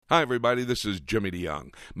Hi, everybody. This is Jimmy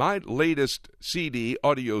DeYoung. My latest CD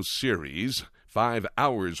audio series, 5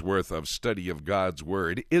 hours worth of study of God's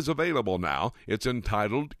Word, is available now. It's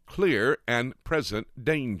entitled Clear and Present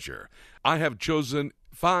Danger. I have chosen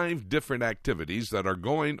 5 different activities that are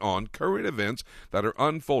going on, current events that are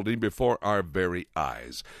unfolding before our very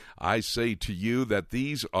eyes. I say to you that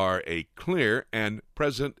these are a clear and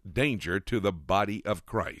present danger to the body of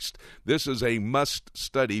Christ. This is a must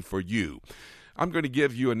study for you. I'm going to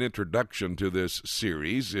give you an introduction to this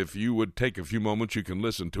series. If you would take a few moments, you can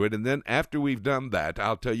listen to it. And then after we've done that,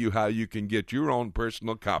 I'll tell you how you can get your own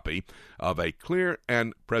personal copy of A Clear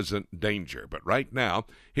and Present Danger. But right now,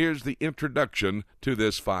 here's the introduction to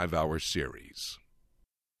this 5-hour series.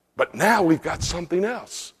 But now we've got something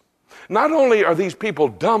else. Not only are these people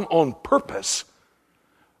dumb on purpose,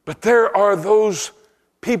 but there are those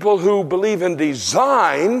people who believe in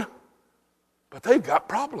design, but they've got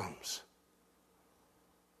problems.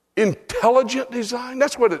 Intelligent design,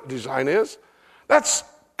 that's what design is. That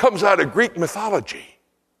comes out of Greek mythology.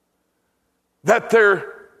 That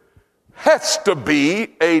there has to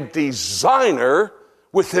be a designer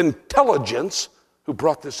with intelligence who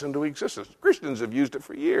brought this into existence. Christians have used it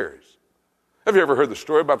for years. Have you ever heard the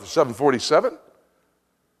story about the 747?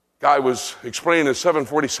 Guy was explaining the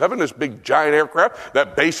 747, this big giant aircraft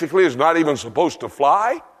that basically is not even supposed to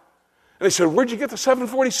fly. And they said, where'd you get the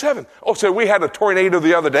 747? Oh, said, we had a tornado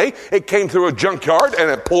the other day. It came through a junkyard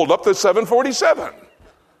and it pulled up the 747.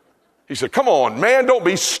 He said, come on, man, don't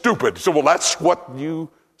be stupid. He said, well, that's what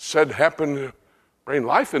you said happened to bring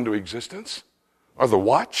life into existence. Or the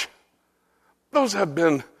watch. Those have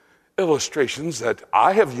been illustrations that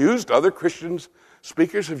I have used, other Christian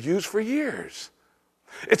speakers have used for years.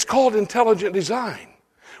 It's called intelligent design.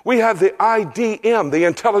 We have the IDM, the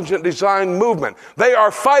Intelligent Design Movement. They are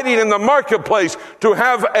fighting in the marketplace to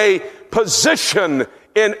have a position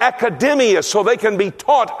in academia so they can be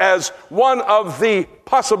taught as one of the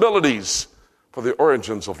possibilities for the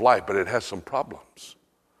origins of life. But it has some problems.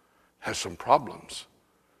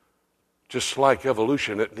 Just like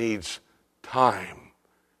evolution, it needs time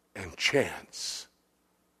and chance.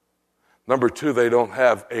 Number 2, they don't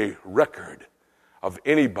have a record of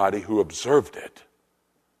anybody who observed it.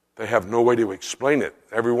 They have no way to explain it.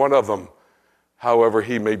 Every one of them, however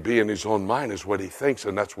he may be in his own mind, is what he thinks,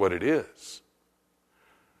 and that's what it is.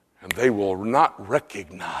 And they will not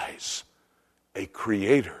recognize a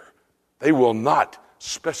creator. They will not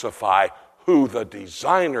specify who the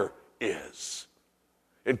designer is.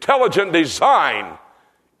 Intelligent design,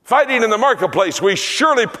 fighting in the marketplace, we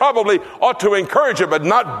surely probably ought to encourage it, but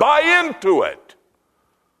not buy into it.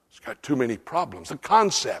 It's got too many problems. The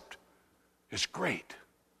concept is great.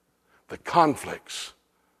 The conflicts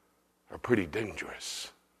are pretty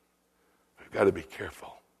dangerous. We've got to be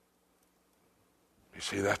careful. You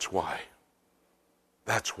see, that's why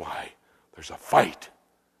there's a fight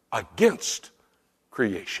against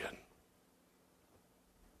creation.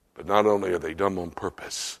 But not only are they dumb on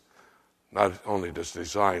purpose, not only does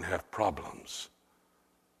design have problems,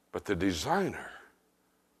 but the designer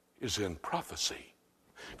is in prophecy.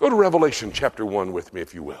 Go to Revelation chapter 1 with me,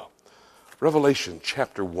 if you will. Revelation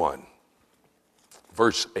chapter 1.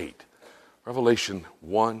 Verse 8. Revelation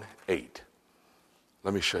 1:8.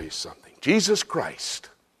 Let me show you something. Jesus Christ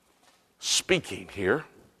speaking here.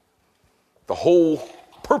 The whole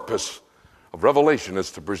purpose of Revelation is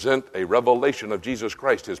to present a revelation of Jesus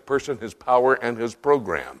Christ, his person, his power, and his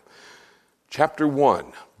program. Chapter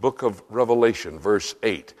 1, book of Revelation, verse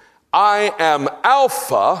 8. I am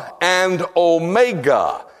Alpha and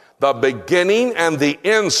Omega, the beginning and the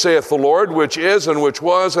end, saith the Lord, which is and which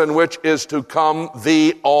was and which is to come,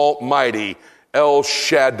 the Almighty, El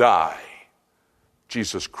Shaddai.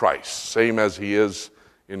 Jesus Christ, same as he is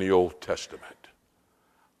in the Old Testament.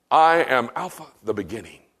 I am Alpha, the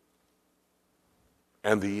beginning,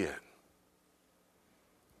 and the end.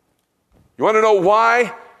 You want to know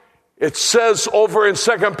why? It says over in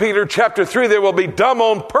 2 Peter chapter 3, they will be dumb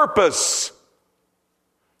on purpose.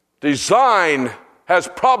 Design has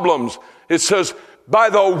problems. It says, by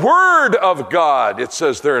the word of God, it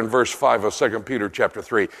says there in verse 5 of 2 Peter chapter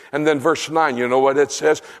 3. And then verse 9, you know what it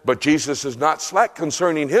says? But Jesus is not slack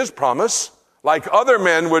concerning his promise, like other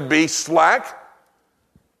men would be slack.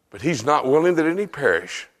 But he's not willing that any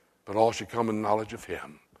perish, but all should come in knowledge of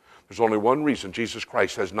him. There's only one reason Jesus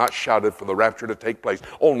Christ has not shouted for the rapture to take place.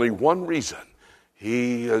 Only one reason.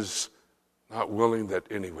 He is not willing that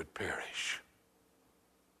any would perish.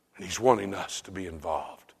 And he's wanting us to be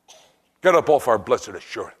involved. Get up off our blessed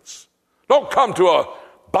assurance. Don't come to a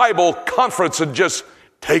Bible conference and just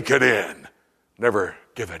take it in. Never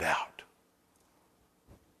give it out.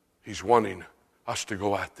 He's wanting us to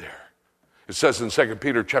go out there. It says in 2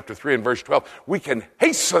 Peter chapter 3 and verse 12, we can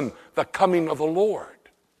hasten the coming of the Lord.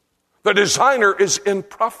 The designer is in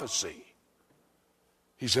prophecy.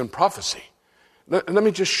 He's in prophecy. Let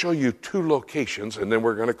me just show you two locations, and then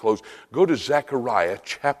we're going to close. Go to Zechariah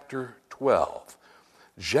chapter 12.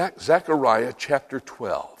 Zechariah chapter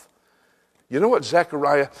 12. You know what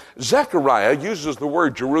Zechariah uses the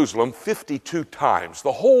word Jerusalem 52 times.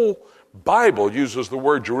 The whole Bible uses the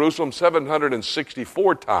word Jerusalem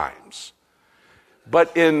 764 times.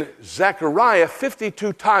 But in Zechariah,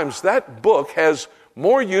 52 times, that book has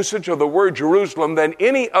more usage of the word Jerusalem than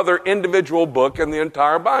any other individual book in the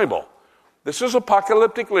entire Bible. This is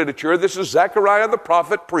apocalyptic literature. This is Zechariah the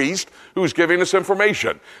prophet priest who's giving us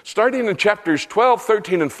information. Starting in chapters 12,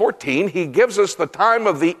 13, and 14, he gives us the time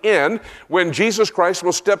of the end when Jesus Christ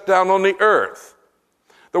will step down on the earth.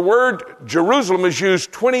 The word Jerusalem is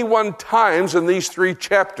used 21 times in these 3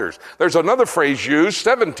 chapters. There's another phrase used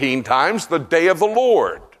 17 times, the day of the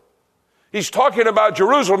Lord. He's talking about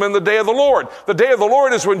Jerusalem in the day of the Lord. The day of the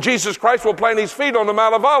Lord is when Jesus Christ will plant his feet on the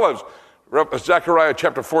Mount of Olives. Zechariah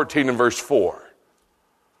chapter 14 and verse 4.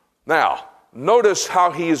 Now, notice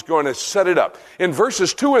how he is going to set it up. In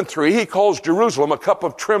verses 2 and 3, he calls Jerusalem a cup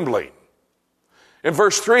of trembling. In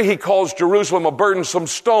verse 3, he calls Jerusalem a burdensome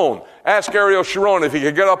stone. Ask Ariel Sharon if he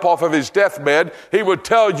could get up off of his deathbed. He would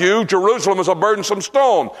tell you Jerusalem is a burdensome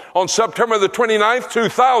stone. On September the 29th,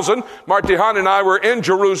 2000, Marty Hahn and I were in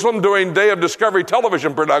Jerusalem doing Day of Discovery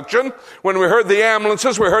television production. When we heard the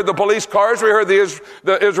ambulances, we heard the police cars, we heard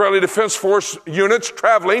the Israeli Defense Force units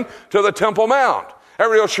traveling to the Temple Mount.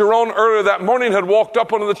 Ariel Sharon earlier that morning had walked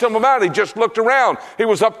up onto the Temple Mount. He just looked around. He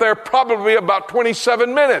was up there probably about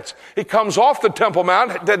 27 minutes. He comes off the Temple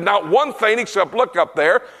Mount, did not one thing except look up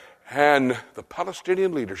there. And the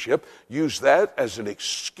Palestinian leadership used that as an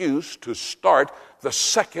excuse to start the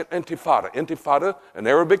second intifada. Intifada, an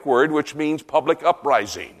Arabic word which means public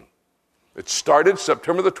uprising. It started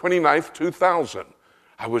September the 29th, 2000.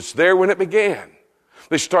 I was there when it began.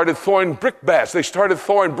 They started throwing brickbats. They started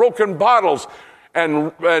throwing broken bottles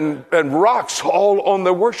and rocks all on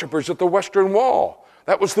the worshipers at the Western Wall.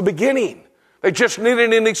 That was the beginning. They just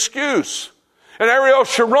needed an excuse. And Ariel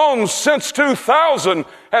Sharon, since 2000,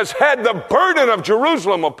 has had the burden of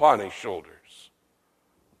Jerusalem upon his shoulders,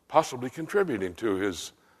 possibly contributing to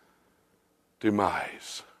his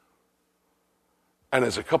demise. And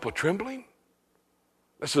as a cup of trembling,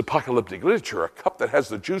 this is apocalyptic literature, a cup that has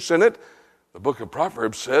the juice in it. The book of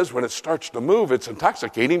Proverbs says when it starts to move, it's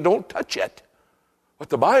intoxicating, don't touch it. What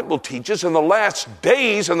the Bible teaches in the last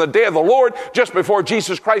days and the day of the Lord, just before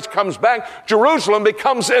Jesus Christ comes back, Jerusalem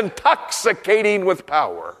becomes intoxicating with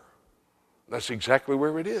power. That's exactly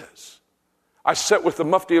where it is. I sat with the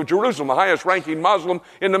Mufti of Jerusalem, the highest ranking Muslim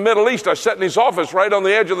in the Middle East. I sat in his office right on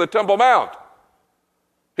the edge of the Temple Mount.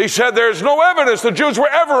 He said there's no evidence the Jews were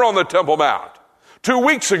ever on the Temple Mount. 2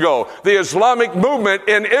 weeks ago, the Islamic movement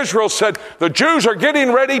in Israel said the Jews are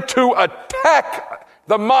getting ready to attack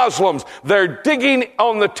the Muslims. They're digging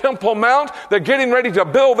on the Temple Mount. They're getting ready to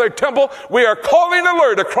build their temple. We are calling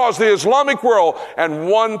alert across the Islamic world, and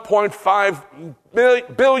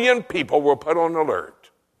 1.5 billion people were put on alert.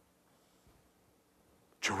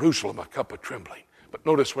 Jerusalem, a cup of trembling. But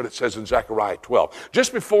notice what it says in Zechariah 12.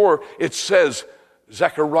 Just before it says,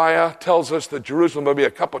 Zechariah tells us that Jerusalem will be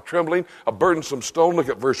a cup of trembling, a burdensome stone. Look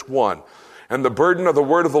at verse 1. And the burden of the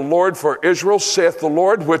word of the Lord for Israel, saith the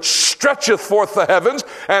Lord, which stretcheth forth the heavens,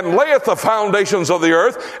 and layeth the foundations of the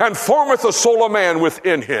earth, and formeth the soul of man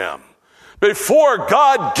within him. Before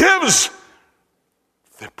God gives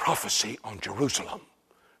the prophecy on Jerusalem.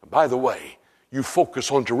 And by the way, you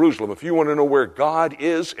focus on Jerusalem. If you want to know where God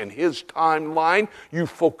is in his timeline, you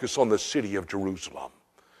focus on the city of Jerusalem.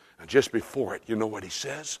 And just before it, you know what he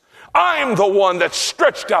says? I'm the one that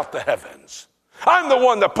stretched out the heavens. I'm the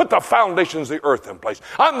one that put the foundations of the earth in place.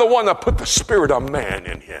 I'm the one that put the spirit of man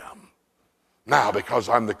in him. Now, because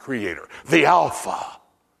I'm the creator, the Alpha,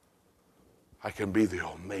 I can be the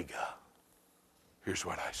Omega. Here's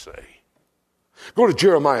what I say. Go to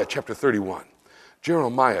Jeremiah chapter 31.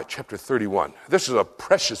 Jeremiah chapter 31. This is a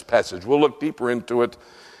precious passage. We'll look deeper into it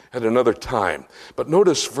at another time. But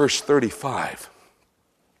notice verse 35.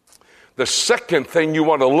 The second thing you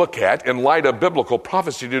want to look at in light of biblical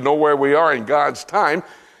prophecy to know where we are in God's time,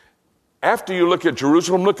 after you look at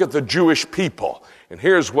Jerusalem, look at the Jewish people. And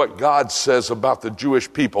here's what God says about the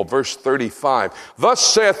Jewish people, verse 35. Thus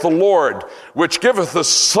saith the Lord, which giveth the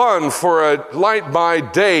sun for a light by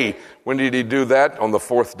day. When did he do that? On the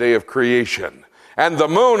fourth day of creation. And the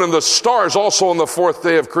moon and the stars also on the fourth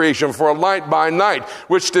day of creation, for a light by night,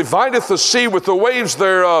 which divideth the sea with the waves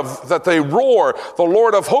thereof, that they roar. The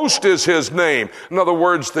Lord of hosts is his name. In other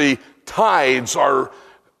words, the tides are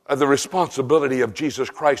the responsibility of Jesus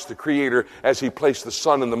Christ, the Creator, as he placed the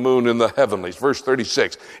sun and the moon in the heavenlies. Verse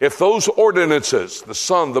 36, if those ordinances, the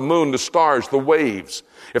sun, the moon, the stars, the waves,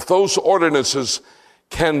 if those ordinances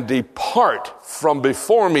can depart from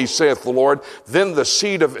before me, saith the Lord, then the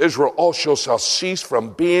seed of Israel also shall cease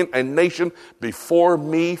from being a nation before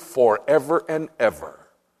me forever and ever.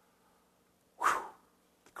 Whew.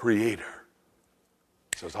 The Creator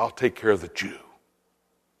says, I'll take care of the Jew.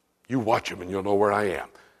 You watch him and you'll know where I am.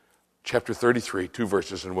 Chapter 33, 2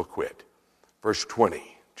 verses and we'll quit. Verse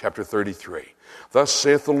 20, chapter 33. Thus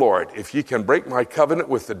saith the Lord, if ye can break my covenant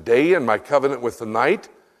with the day and my covenant with the night,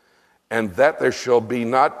 and that there shall be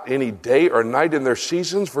not any day or night in their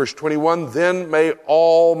seasons. Verse 21, then may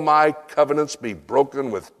all my covenants be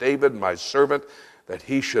broken with David, my servant, that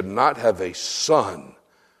he should not have a son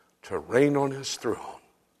to reign on his throne.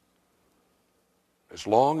 As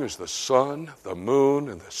long as the sun, the moon,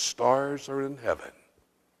 and the stars are in heaven,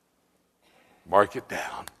 mark it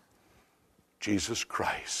down, Jesus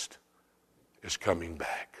Christ is coming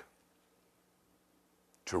back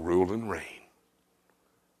to rule and reign.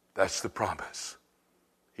 That's the promise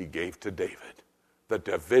he gave to David. The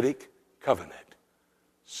Davidic covenant.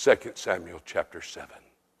 2 Samuel chapter 7.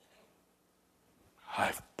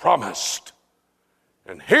 I've promised.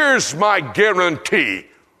 And here's my guarantee.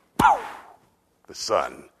 The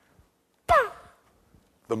sun.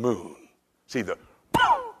 The moon. See, the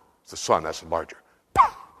sun, that's larger.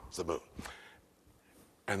 It's the moon.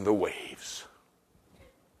 And the waves.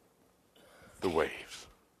 The waves.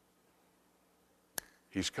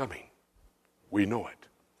 He's coming. We know it.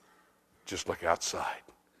 Just look outside.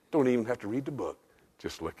 Don't even have to read the book.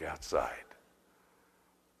 Just look outside.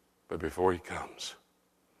 But before he comes,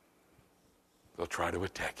 they'll try to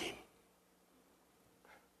attack him.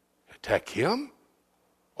 Attack him?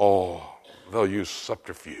 Oh, they'll use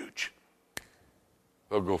subterfuge.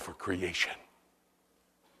 They'll go for creation.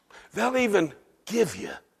 They'll even give you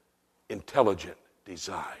intelligent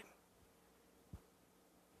design.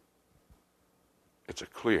 It's a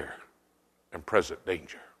clear and present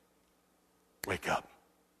danger. Wake up.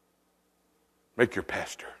 Make your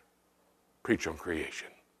pastor preach on creation.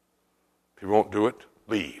 If he won't do it,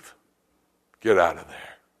 leave. Get out of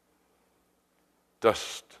there.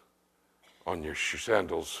 Dust on your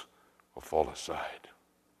sandals will fall aside.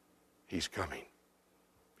 He's coming.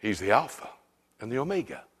 He's the Alpha and the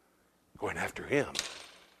Omega. Going after him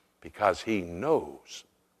because he knows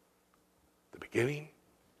the beginning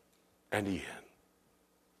and the end.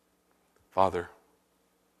 Father,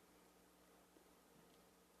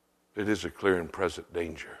 it is a clear and present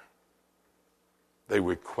danger. They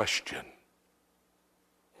would question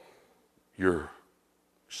your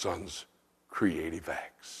Son's creative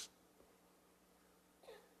acts.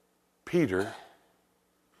 Peter,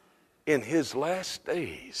 in his last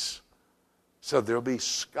days, said there'll be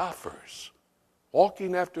scoffers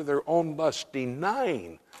walking after their own lust,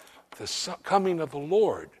 denying the coming of the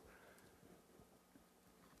Lord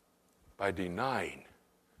by denying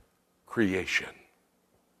creation.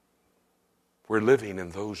 We're living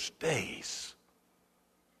in those days.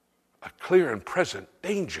 A clear and present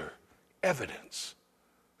danger, evidence,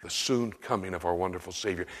 the soon coming of our wonderful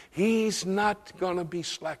Savior. He's not going to be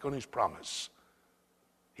slack on his promise.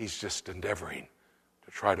 He's just endeavoring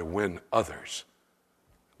to try to win others.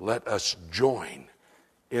 Let us join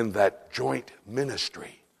in that joint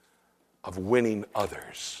ministry of winning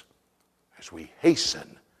others as we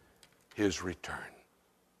hasten his return.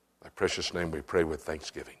 In thy precious name we pray with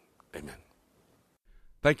thanksgiving. Amen.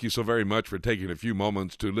 Thank you so very much for taking a few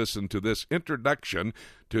moments to listen to this introduction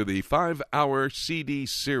to the 5-hour CD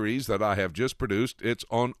series that I have just produced. It's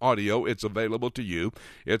on audio. It's available to you.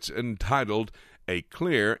 It's entitled A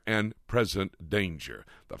Clear and Present Danger.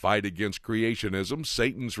 The Fight Against Creationism,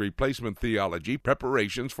 Satan's Replacement Theology,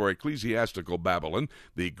 Preparations for Ecclesiastical Babylon,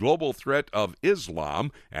 The Global Threat of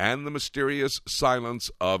Islam, and The Mysterious Silence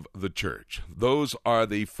of the Church. Those are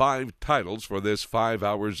the 5 titles for this 5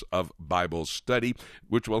 hours of Bible study,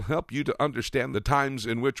 which will help you to understand the times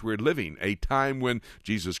in which we're living, a time when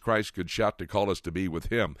Jesus Christ could shout to call us to be with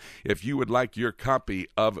him. If you would like your copy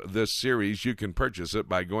of this series, you can purchase it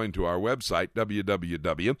by going to our website,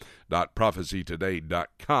 www.prophecytoday.com.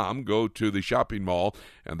 Amazon.com. Go to the shopping mall,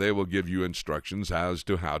 and they will give you instructions as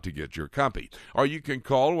to how to get your copy. Or you can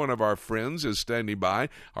call. One of our friends is standing by.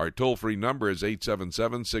 Our toll-free number is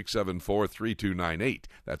 877-674-3298.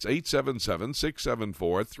 That's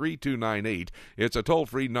 877-674-3298. It's a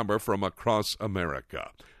toll-free number from across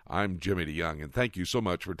America. I'm Jimmy DeYoung, and thank you so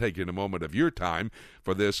much for taking a moment of your time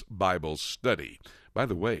for this Bible study. By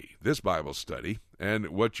the way, this Bible study and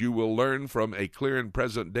what you will learn from a Clear and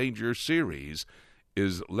Present Danger series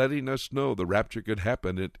is letting us know the rapture could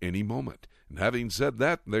happen at any moment. And having said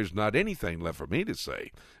that, there's not anything left for me to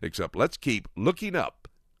say except let's keep looking up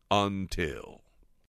until...